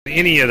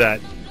any of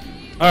that.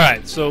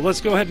 Alright, so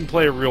let's go ahead and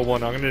play a real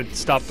one. I'm going to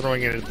stop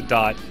throwing it at the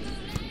dot.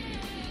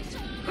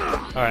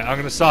 Alright, I'm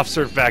going to soft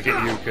serve back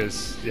at you,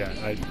 because,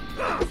 yeah,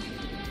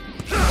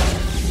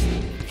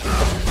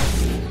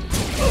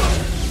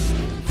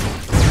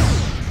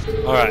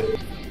 Alright.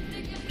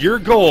 Your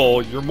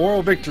goal, your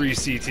moral victory,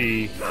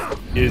 CT,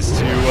 is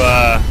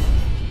to,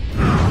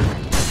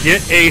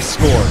 get a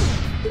score.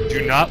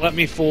 Do not let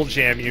me full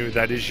jam you.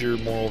 That is your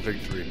moral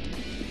victory.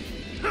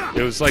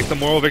 It was like the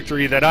moral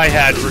victory that I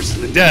had versus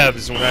the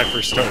devs when I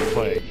first started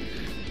playing.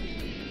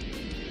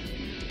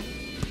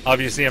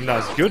 Obviously, I'm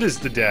not as good as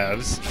the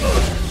devs,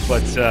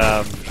 but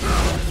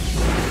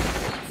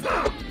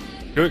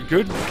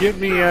good, get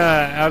me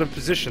out of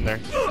position there.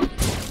 Short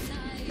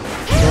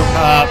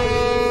hop.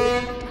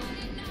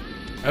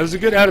 That was a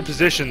good out of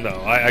position,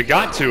 though. I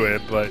got to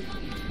it, but.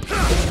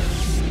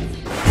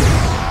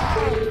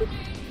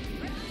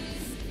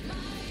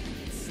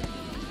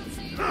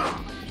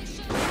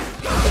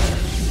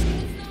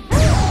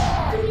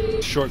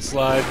 Short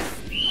slide.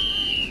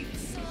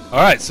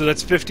 Alright, so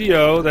that's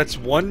 50-0. That's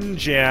one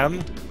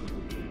jam.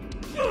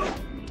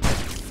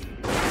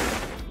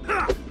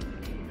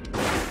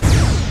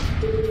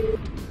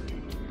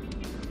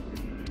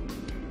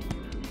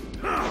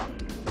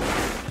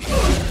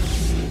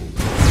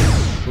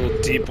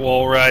 Little deep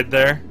wall ride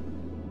there.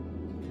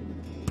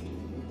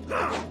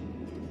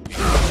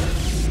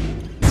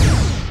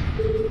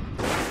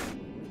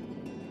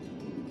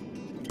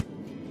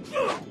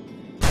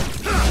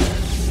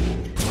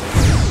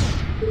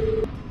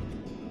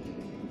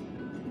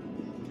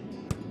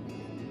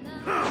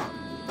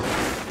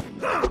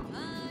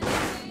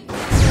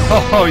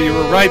 Oh, you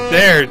were right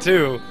there,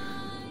 too.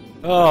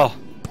 Oh.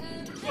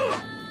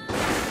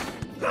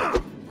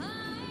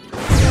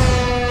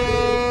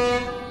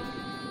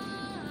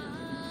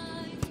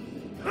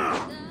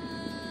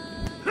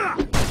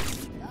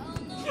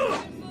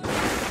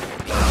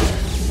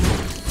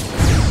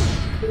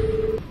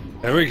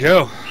 There we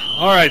go.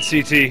 Alright,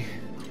 CT.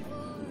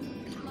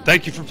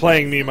 Thank you for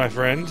playing me, my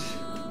friend.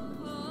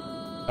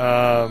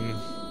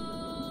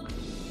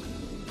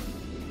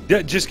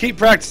 Yeah, just keep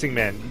practicing,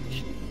 man.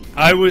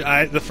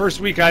 The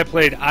first week I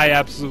played, I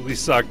absolutely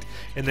sucked,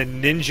 and the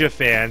Ninja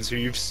fans,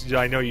 who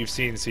I know you've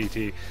seen,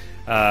 CT.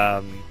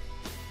 Yeah,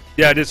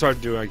 it is hard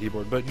to do on a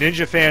keyboard, but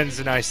Ninja fans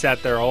and I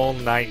sat there all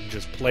night and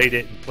just played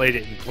it and played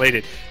it and played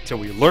it until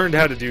we learned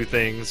how to do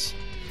things.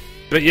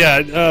 But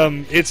yeah,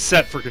 it's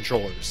set for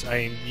controllers.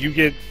 I mean, you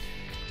get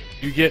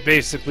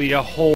basically a whole